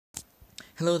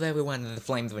Hello there everyone, the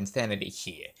Flames of Insanity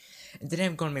here, and today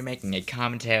I'm going to be making a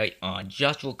commentary on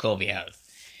Joshua Culvey House.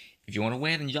 If you want to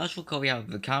aware, then Joshua Culvey House,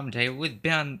 the commentator, who has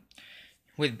been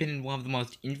in one of the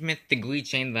most infamous degree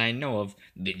chains that I know of,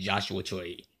 the Joshua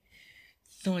Tree.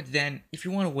 So then, if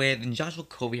you want to aware, then Joshua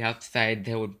Culvey House decided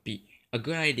there would be a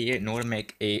good idea in order to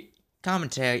make a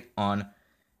commentary on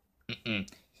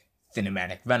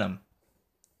cinematic venom.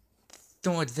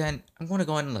 So then, I'm going to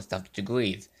go ahead and list off the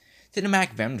degrees. Cinematic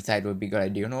Venom decided it would be a good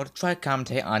idea in order to try to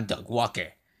commentate on Doug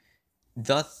Walker.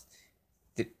 Thus,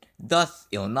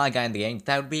 Illinois guy in the game,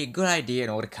 that would be a good idea in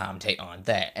order to commentate on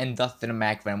that, and thus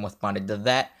Cinematic Venom responded to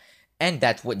that, and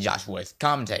that's what Joshua is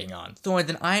commentating on. So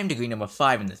then, I am degree number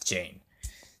 5 in this chain.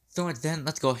 So then,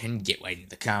 let's go ahead and get right into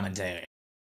the commentary.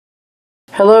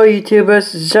 Hello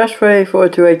YouTubers, this is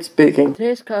Josh428 speaking.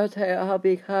 Today's commentary, I'll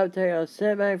be commentating on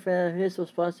Cinematic Venom, his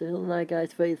response to Illinois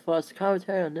Guy's Faith False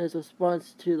commentary on his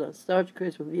response to the Nostalgia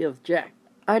Craze review of Jack.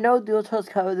 I know Dualtone's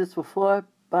covered this before,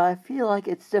 but I feel like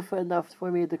it's different enough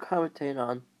for me to commentate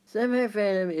on. Cinematic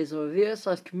Venom is a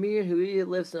reviewer/comedian who either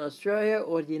lives in Australia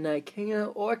or the United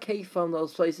Kingdom or came from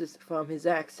those places from his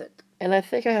accent. And I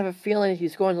think I have a feeling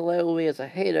he's going to label me as a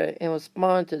hater and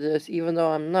respond to this even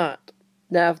though I'm not.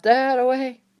 Now, with that out of the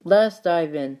way, let's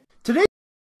dive in. Today.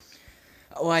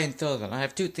 Alright, so then, I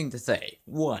have two things to say.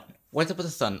 One, what's up with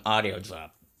the sudden audio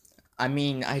drop? I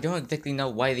mean, I don't exactly know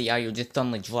why the audio just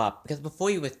suddenly dropped, because before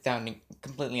you were sounding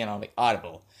completely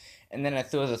audible. And then as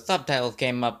soon as the subtitles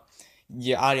came up,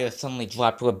 your audio suddenly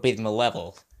dropped to abysmal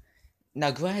levels.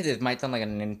 Now, granted, it might sound like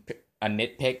a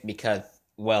nitpick because,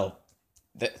 well,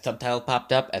 the subtitle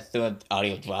popped up as soon as the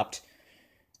audio dropped.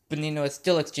 But, you know, it's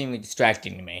still extremely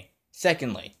distracting to me.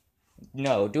 Secondly,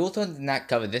 no, Dualtone did not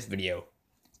cover this video.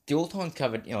 Dualtone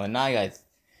covered Illinois'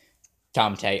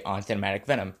 commentary on Cinematic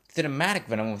Venom. Cinematic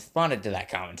Venom responded to that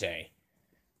commentary.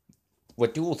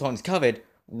 What Dualtone's covered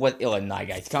was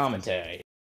Illinois' commentary.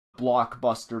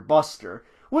 Blockbuster Buster,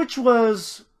 which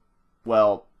was,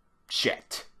 well,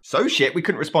 shit. So shit we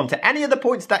couldn't respond to any of the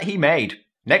points that he made.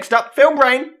 Next up, Film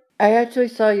Brain! I actually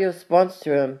saw your response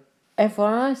to him. And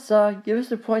from what I saw, you was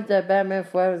the point that Batman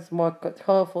Forever is more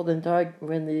colorful than dark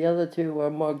when the other two were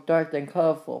more dark than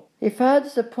colorful. He found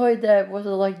disappointed that it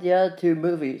wasn't like the other two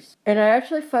movies. And I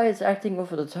actually find his acting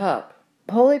over the top.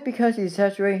 Probably because he's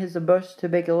exaggerating his emotions to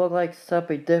make it look like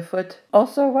something different.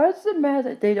 Also, why does it matter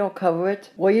that they don't cover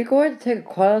it? Were you going to take a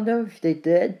quad on them if they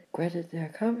did? Granted, their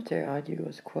commentary on you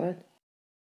was quad.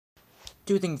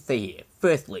 Two things to say here.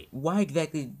 Firstly, why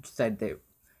exactly did you decide that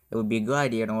it would be a good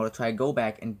idea in order to try to go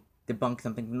back and debunk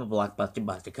something from the Blockbuster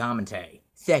Buster commentary?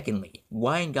 Secondly,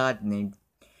 why in God's name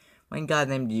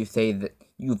do you say that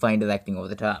you find his acting over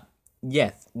the top?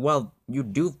 Yes, well,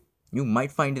 you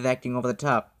might find his acting over the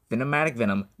top. Cinematic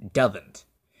Venom doesn't.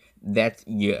 That's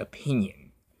your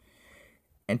opinion.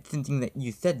 And thinking that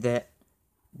you said that,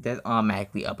 that's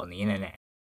automatically up on the internet.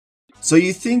 So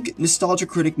you think Nostalgia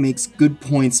Critic makes good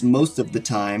points most of the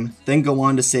time, then go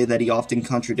on to say that he often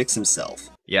contradicts himself?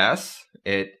 Yes,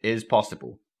 it is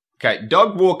possible. Okay,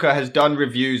 Doug Walker has done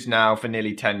reviews now for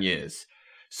nearly 10 years.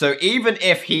 So even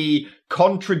if he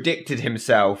contradicted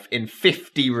himself in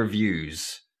 50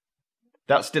 reviews,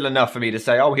 that's still enough for me to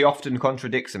say, oh, he often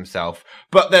contradicts himself.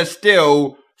 But there's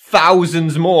still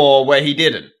thousands more where he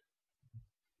didn't.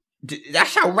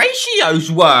 That's how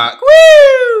ratios work!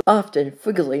 Woo! Often,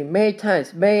 frequently, many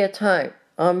times, many a time,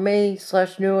 on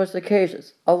many/numerous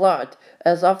occasions, a lot,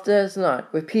 as often as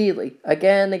not, repeatedly,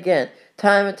 again and again,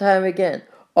 time and time again,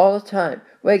 all the time,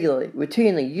 regularly,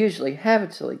 routinely, usually,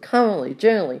 habitually, commonly,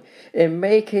 generally, in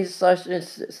many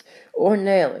cases/instances,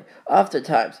 ordinarily,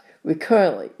 oftentimes,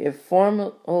 recurrently, in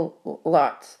formal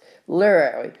lots,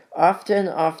 literally, often,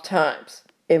 oft-times,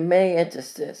 in many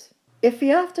instances. If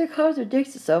he often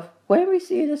contradicts himself, when we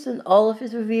see this in all of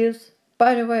his reviews?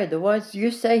 By the way, the ones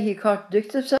you say he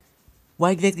contradicts himself?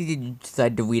 Why exactly did you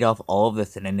decide to read off all of the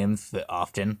synonyms for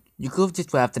often? You could have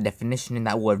just read off the definition and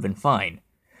that would have been fine.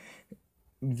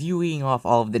 Viewing off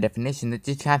all of the definitions, it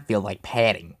just kind of feels like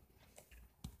padding.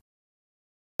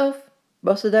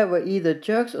 Most of that were either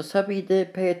jokes or something he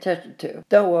didn't pay attention to.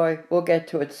 Don't worry, we'll get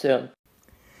to it soon.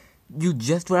 You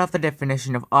just read off the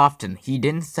definition of often. He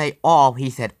didn't say all,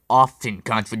 he said often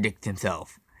contradicts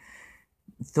himself.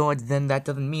 So then that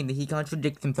doesn't mean that he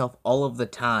contradicts himself all of the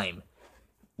time.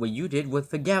 What you did was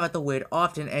forget about the word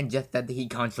often and just said that he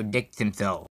contradicts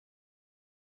himself.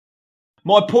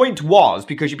 My point was,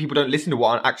 because you people don't listen to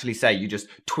what I actually say, you just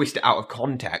twist it out of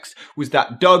context, was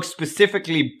that Doug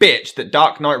specifically bitched that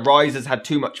Dark Knight Rises had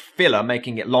too much filler,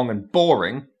 making it long and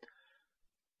boring.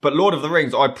 But Lord of the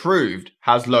Rings, I proved,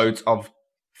 has loads of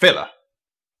filler.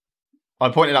 I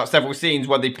pointed out several scenes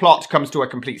where the plot comes to a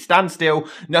complete standstill.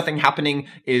 Nothing happening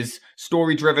is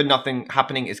story-driven. Nothing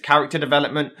happening is character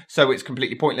development. So it's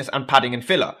completely pointless and padding and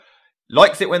filler.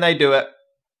 Likes it when they do it.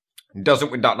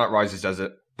 Doesn't when Dark Knight Rises does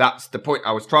it. That's the point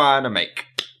I was trying to make.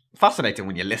 Fascinating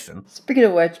when you listen. Speaking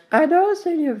of which, I noticed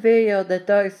in your video that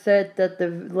Doug said that the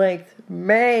length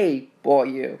may bore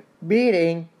you.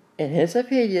 Meaning, in his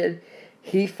opinion,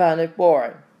 he found it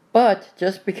boring. But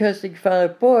just because he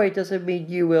found it boring doesn't mean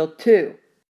you will too.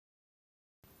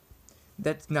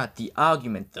 That's not the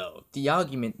argument, though. The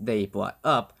argument they brought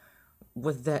up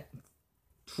was that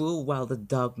true, while the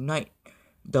Dark Knight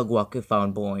Doug Walker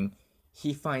found boring,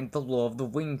 he finds the Lord of the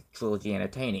Rings trilogy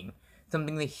entertaining,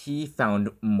 something that he found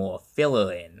more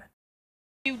filler in.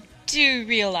 You do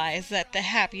realize that the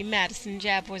Happy Madison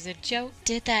jab was a joke?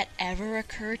 Did that ever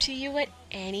occur to you at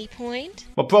any point?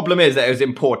 My problem is that it was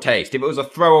in poor taste. If it was a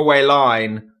throwaway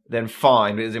line, then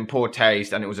fine, but it was in poor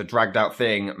taste and it was a dragged out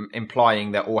thing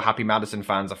implying that all Happy Madison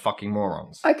fans are fucking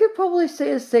morons. I could probably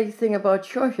say the same thing about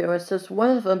short humor, it's just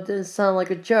one of them didn't sound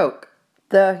like a joke.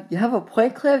 You have a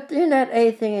point clip, didn't add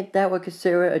anything that would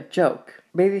consider it a joke.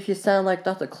 Maybe if you sound like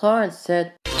Dr. Clarence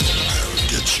said, I'll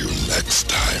get you next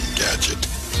time, Gadget.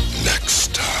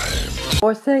 Next time.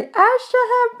 or say, I shall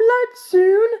have blood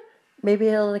soon. Maybe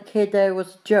it'll indicate that it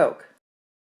was a joke.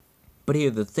 But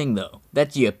here's the thing, though.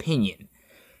 That's your opinion.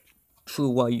 True,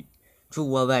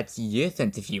 while that's your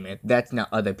sense of humor, that's not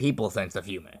other people's sense of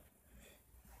humor.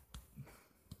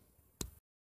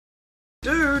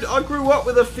 Dude, I grew up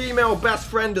with a female best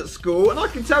friend at school, and I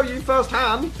can tell you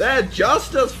firsthand, they're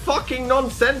just as fucking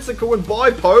nonsensical and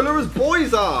bipolar as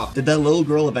boys are! Did that little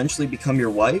girl eventually become your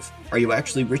wife? Are you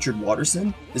actually Richard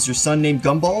Watterson? Is your son named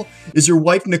Gumball? Is your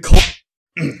wife Nicole?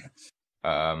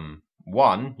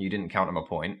 One, you didn't count on my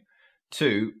point.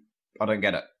 Two, I don't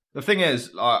get it. The thing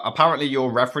is, apparently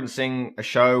you're referencing a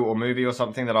show or movie or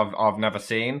something that I've never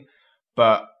seen,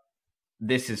 but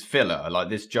this is filler. Like,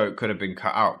 this joke could have been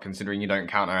cut out, considering you don't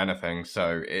counter anything,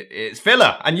 so it's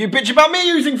filler, and you bitch about me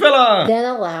using filler! Then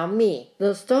allow me. The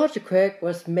Nostalgia Critic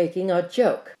was making a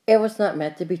joke. It was not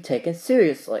meant to be taken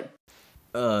seriously.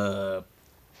 Who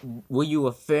were you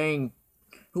referring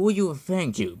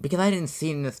to? Because I didn't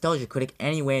see the Nostalgia Critic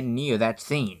anywhere near that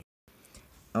scene.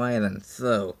 Alright then,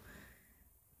 so,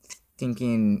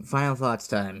 thinking final thoughts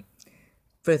time.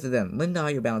 First of them, lend the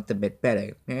audio balance a bit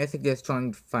better, and I suggest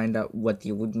trying to find out what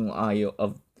the original audio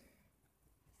of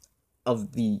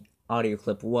the audio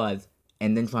clip was,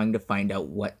 and then trying to find out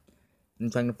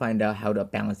how to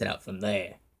balance it out from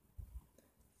there.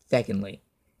 Secondly,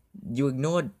 you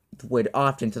ignored the word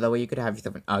often so that way you could have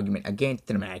yourself an argument against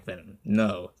cinematic venom.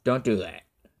 No, don't do that.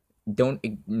 Don't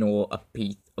ignore a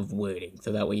piece of wording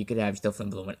so that way you could have yourself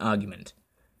some sort of an argument.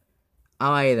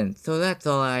 Alright then, so that's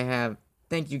all I have.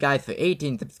 Thank you guys for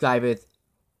 18 subscribers,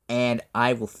 and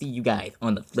I will see you guys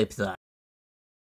on the flip side.